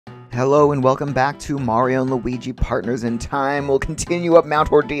Hello and welcome back to Mario and Luigi Partners in Time. We'll continue up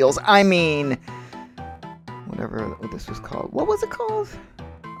Mount Ordeals. Whatever what this was called. What was it called?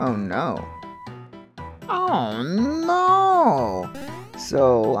 Oh no. Oh no!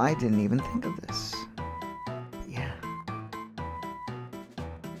 So, I didn't even think of this. Yeah.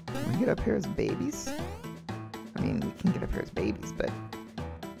 Can we get up here as babies? I mean, we can get up here as babies, but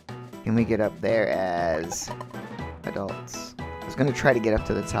can we get up there as adults? I was gonna try to get up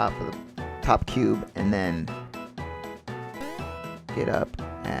to the top of the top cube and then get up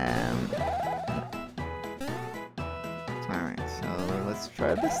and... Alright, so let's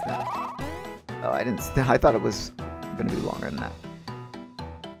try this then. Oh, I thought it was gonna be longer than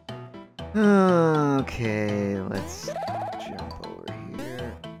that. Okay, let's jump over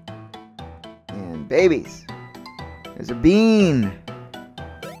here. And babies! There's a bean!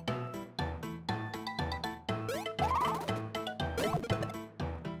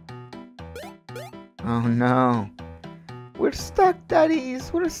 Oh no. We're stuck,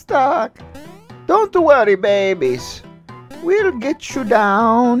 daddies. We're stuck. Don't worry, babies. We'll get you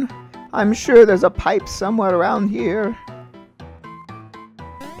down. I'm sure there's a pipe somewhere around here.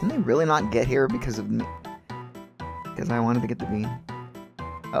 Can they really not get here because of me? Because I wanted to get the bean?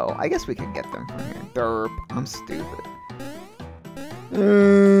 Oh, I guess we could get them from here. Derp. I'm stupid.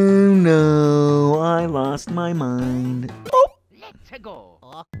 Oh no. I lost my mind. Oh! Let's go.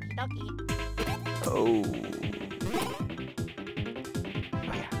 Oh. Oh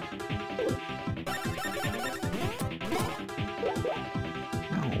yeah.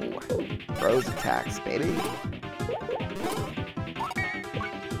 No. Bros attacks, baby.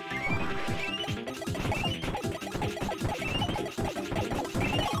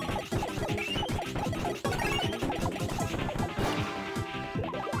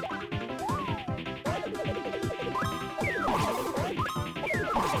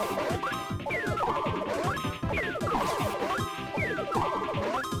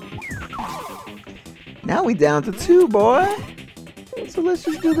 Now we down to 2, boy. So let's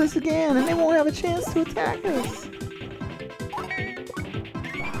just do this again, and they won't have a chance to attack us.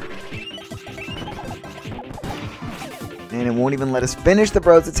 And it won't even let us finish the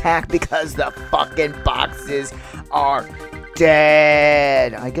bros attack because the fucking boxes are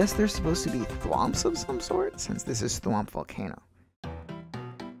dead. I guess there's supposed to be thwomps of some sort, since this is Thwomp Volcano. I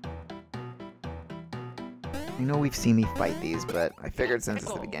know we've seen me fight these, but I figured since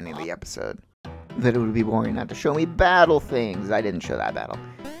it's the beginning of the episode that it would be boring not to show me battle things. I didn't show that battle.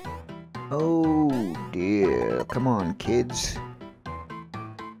 Oh dear. Come on, kids.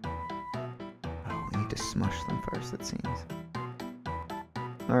 Oh, we need to smush them first, it seems.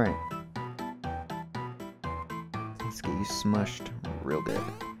 Alright. Let's get you smushed real good.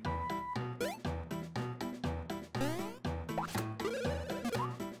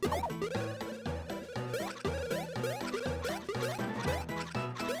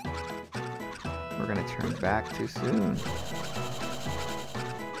 We're gonna turn back too soon.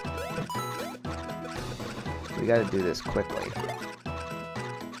 We gotta do this quickly.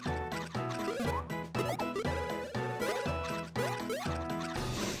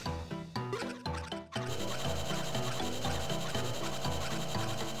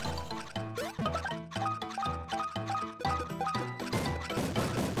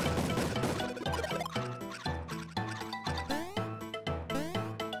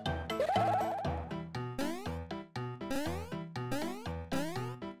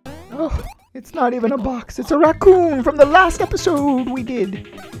 Oh, it's not even a box. It's a raccoon from the last episode we did.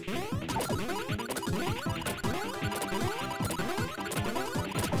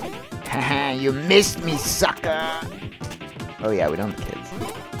 Haha, you missed me, sucker. Oh yeah, we don't have kids.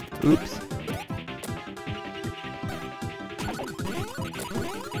 Oops.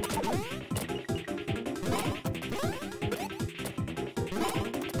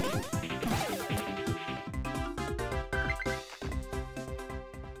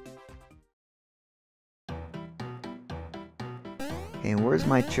 Hey, where's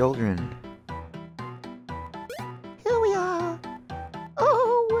my children? Here we are.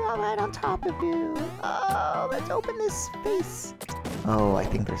 Oh, we're all right on top of you. Oh, let's open this space. Oh, I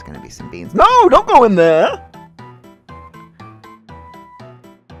think there's gonna be some beans. No, don't go in there.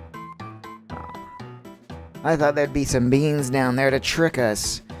 Oh. I thought there'd be some beans down there to trick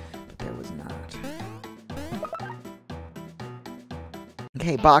us, but there was not.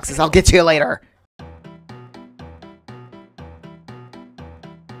 Okay, boxes, I'll get to you later.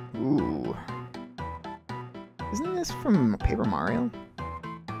 Ooh. Isn't this from Paper Mario?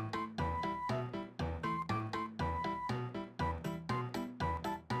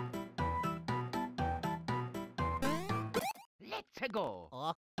 Let's go.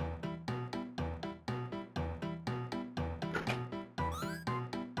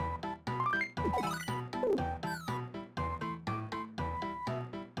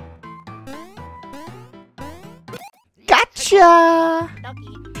 Gotcha!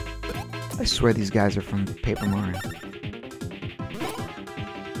 I swear these guys are from Paper Mario.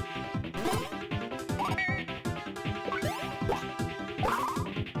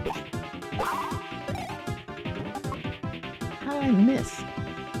 How did I miss?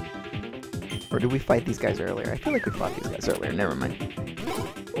 Or did we fight these guys earlier? I feel like we fought these guys earlier. Never mind.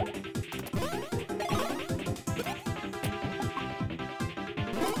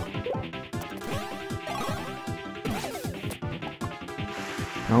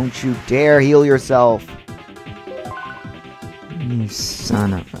 Don't you dare heal yourself. You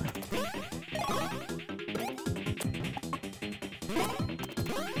son of a...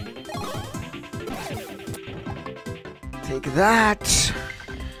 Take that.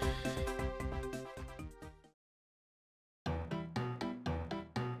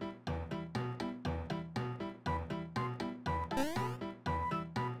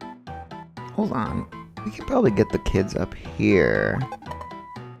 Hold on. We can probably get the kids up here.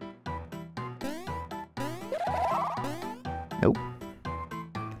 Nope.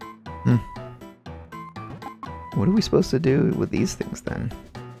 What are we supposed to do with these things then?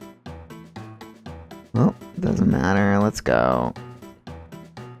 Well, doesn't matter. Let's go.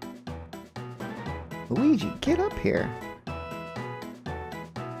 Luigi, get up here.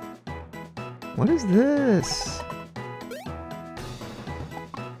 What is this?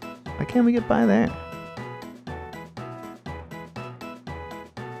 Why can't we get by there?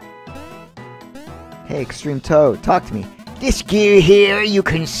 Hey, Extreme Toad, talk to me. This gear here, you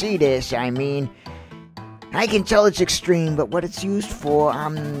can see this, I mean. I can tell it's extreme, but what it's used for,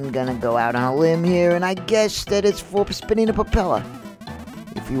 I'm gonna go out on a limb here, and I guess that it's for spinning a propeller.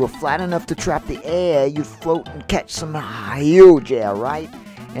 If you were flat enough to trap the air, you'd float and catch some huge air, right?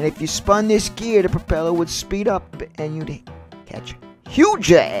 And if you spun this gear, the propeller would speed up, and you'd catch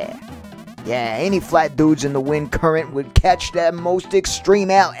huge air. Yeah, any flat dudes in the wind current would catch that most extreme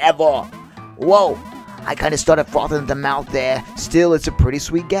air ever. Whoa, I kinda started frothing at the mouth there. Still, it's a pretty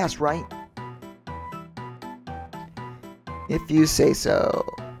sweet gas, right? If you say so.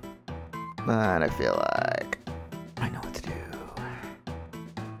 But I feel like I know what to do.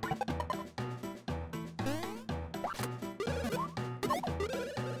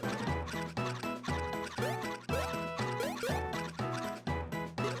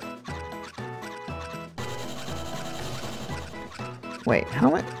 Wait, how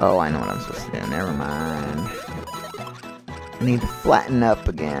am I? Oh, I know what I'm supposed to do. Never mind. I need to flatten up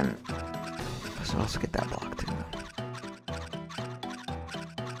again. So I'll also get that block too.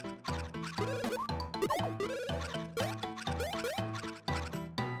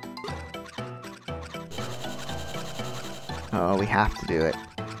 Oh, we have to do it.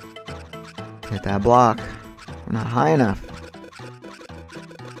 Get that block. We're not high enough.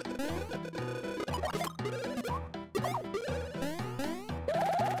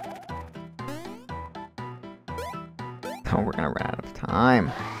 Oh, we're gonna run out of time.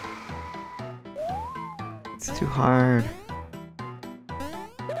 It's too hard.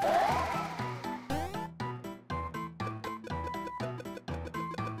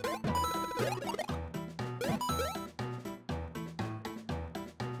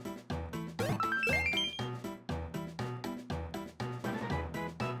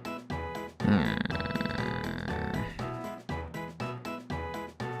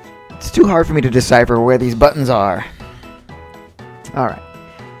 It's too hard for me to decipher where these buttons are. Alright.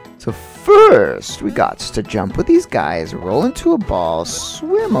 So first, we got to jump with these guys, roll into a ball,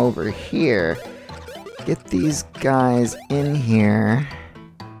 swim over here, get these guys in here.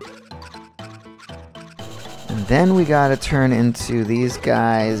 And then we gotta turn into these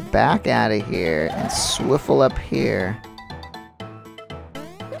guys back out of here and swivel up here.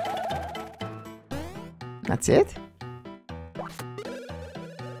 That's it?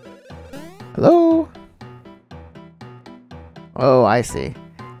 Hello? Oh, I see.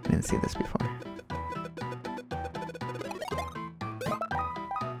 I didn't see this before.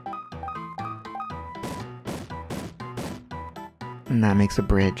 And that makes a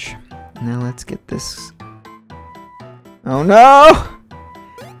bridge. Now let's get this. Oh no!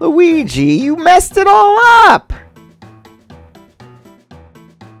 Luigi, you messed it all up!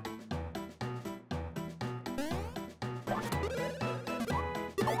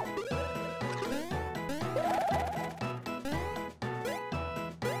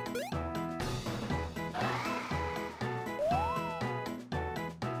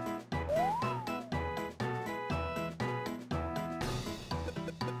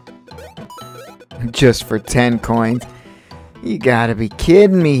 Just for 10 coins? You gotta be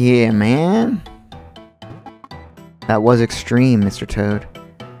kidding me here, man. That was extreme, Mr. Toad.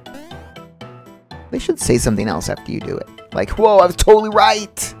 They should say something else after you do it. Like, whoa, I was totally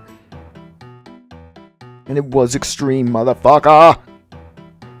right! And it was extreme, motherfucker!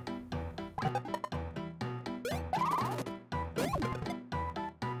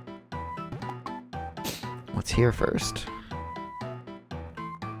 What's here first?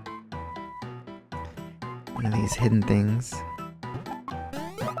 One of these hidden things.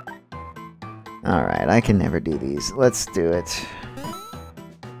 Alright, I can never do these. Let's do it.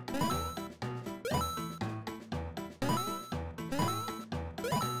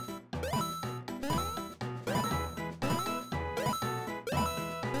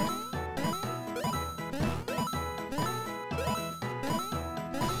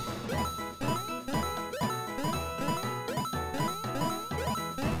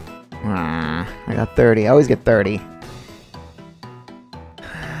 I got 30. I always get 30.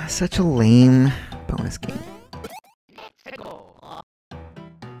 Such a lame bonus game. Why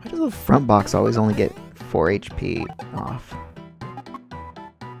does the front box always only get 4 HP off?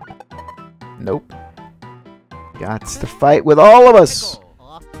 Nope. Gots to fight with all of us!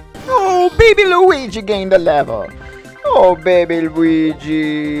 Oh, baby Luigi gained a level! Oh, baby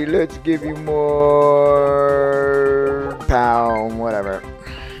Luigi, let's give you more pound, whatever.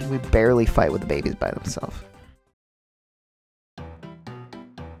 We barely fight with the babies by themselves.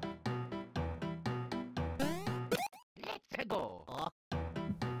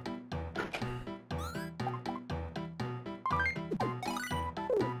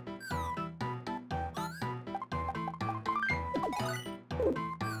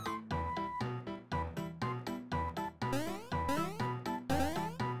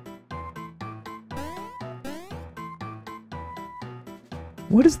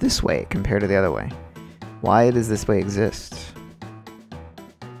 What is this way compared to the other way? Why does this way exist?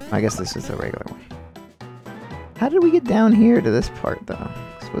 I guess this is the regular way. How did we get down here to this part, though?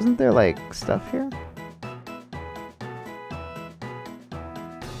 Wasn't there, like, stuff here?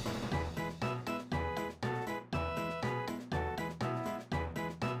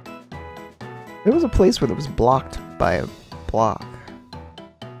 There was a place where it was blocked by a block.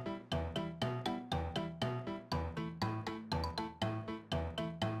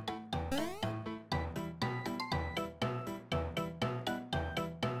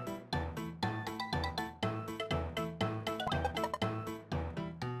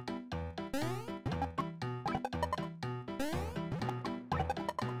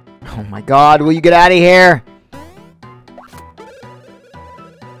 Oh my god, will you get out of here?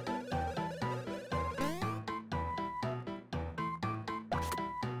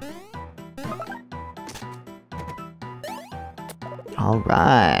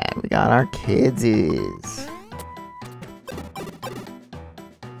 Alright, we got our kidsies.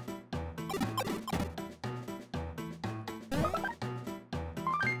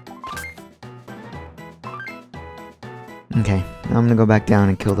 Okay, now I'm gonna go back down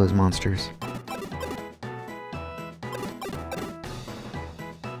and kill those monsters.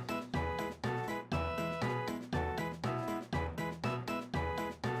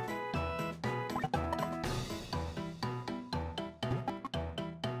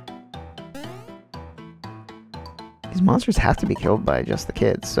 These monsters have to be killed by just the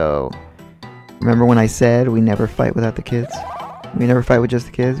kids, so... Remember when I said we never fight without the kids? We never fight with just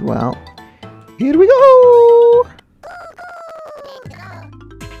the kids? Well, here we go!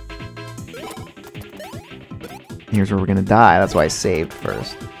 Here's where we're gonna die, that's why I saved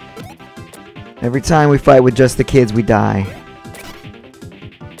first. Every time we fight with just the kids, we die.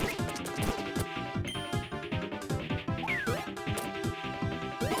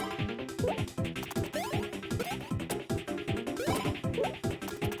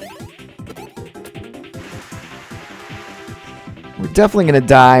 We're definitely gonna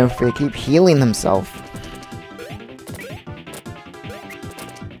die if they keep healing themselves.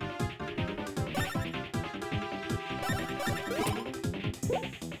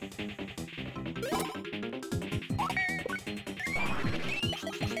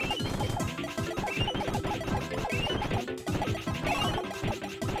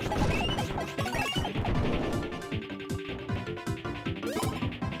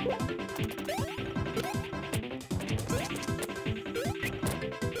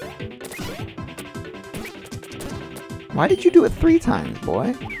 Why did you do it 3 times,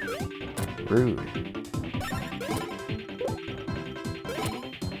 boy? Rude.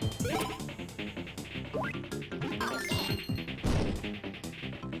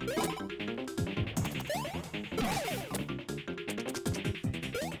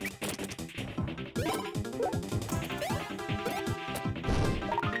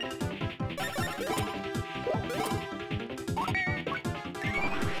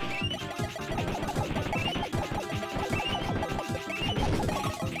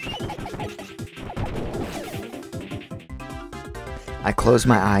 I closed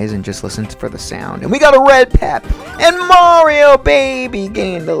my eyes and just listened for the sound. And we got a red pep! And Mario, baby,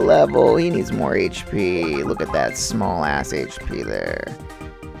 gained a level. He needs more HP. Look at that small ass HP there.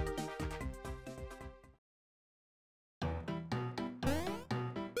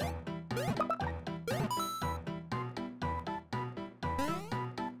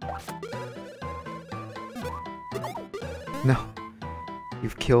 No.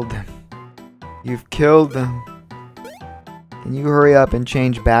 You've killed them. You've killed them. Can you hurry up and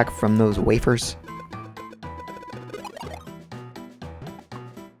change back from those wafers?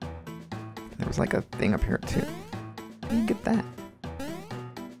 There was like a thing up here too. How do you get that?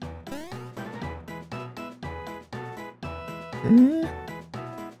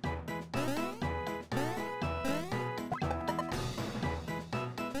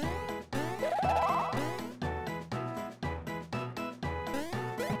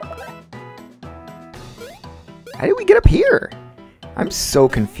 How did we get up here? I'm so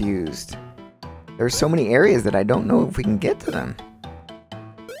confused. There's so many areas that I don't know if we can get to them.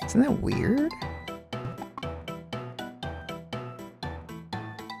 Isn't that weird?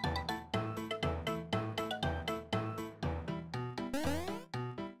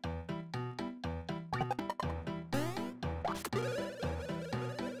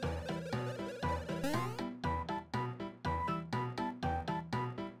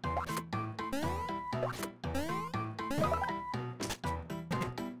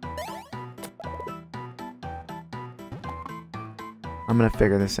 I'm gonna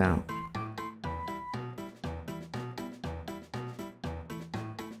figure this out.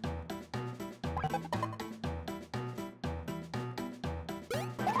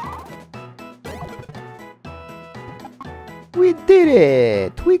 We did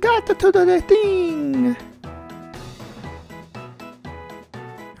it! We got to the thing!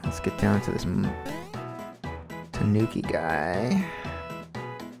 Let's get down to this Tanuki guy.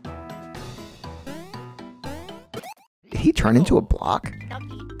 Did he turn into a block?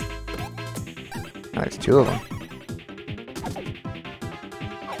 Oh, there's two of them.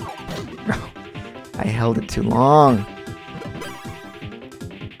 Oh, I held it too long.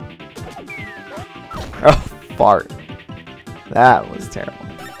 Oh, fart. That was terrible.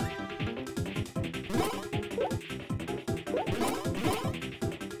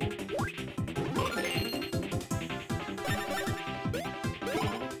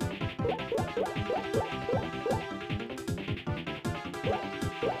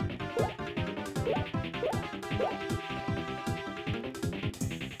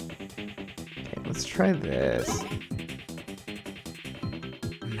 Let's try this.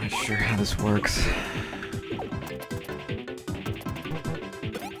 I'm not sure how this works.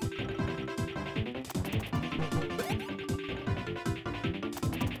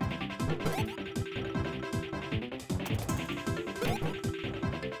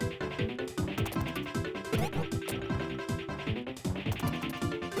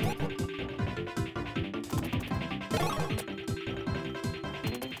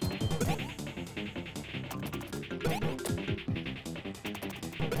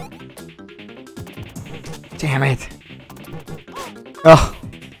 Damn it. Oh,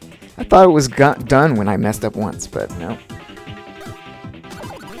 I thought it was done when I messed up once, but no.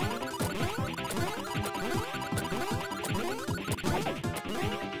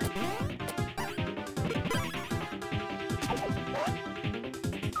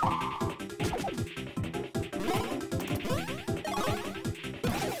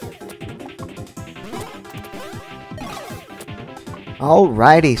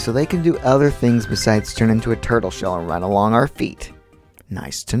 Alrighty, so they can do other things besides turn into a turtle shell and run along our feet.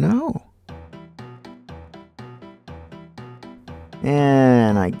 Nice to know.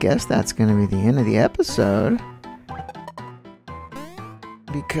 And I guess that's going to be the end of the episode.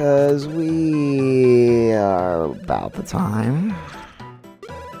 Because we are about the time.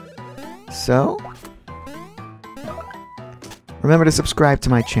 So, remember to subscribe to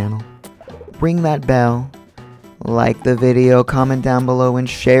my channel. Ring that bell. Like the video, comment down below, and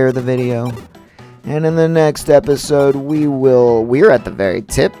share the video. And in the next episode, we're at the very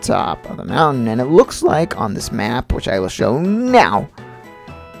tip top of the mountain, and it looks like on this map, which I will show now,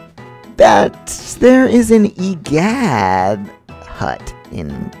 that there is an Egad hut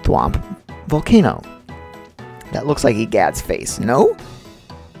in Thwomp Volcano. That looks like Egad's face, no?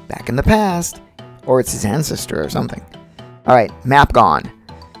 Back in the past. Or it's his ancestor or something. Alright, map gone.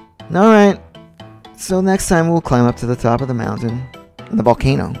 Alright. So next time we'll climb up to the top of the mountain, the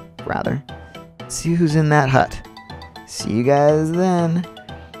volcano, rather. See who's in that hut. See you guys then.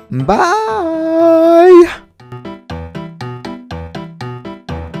 Bye!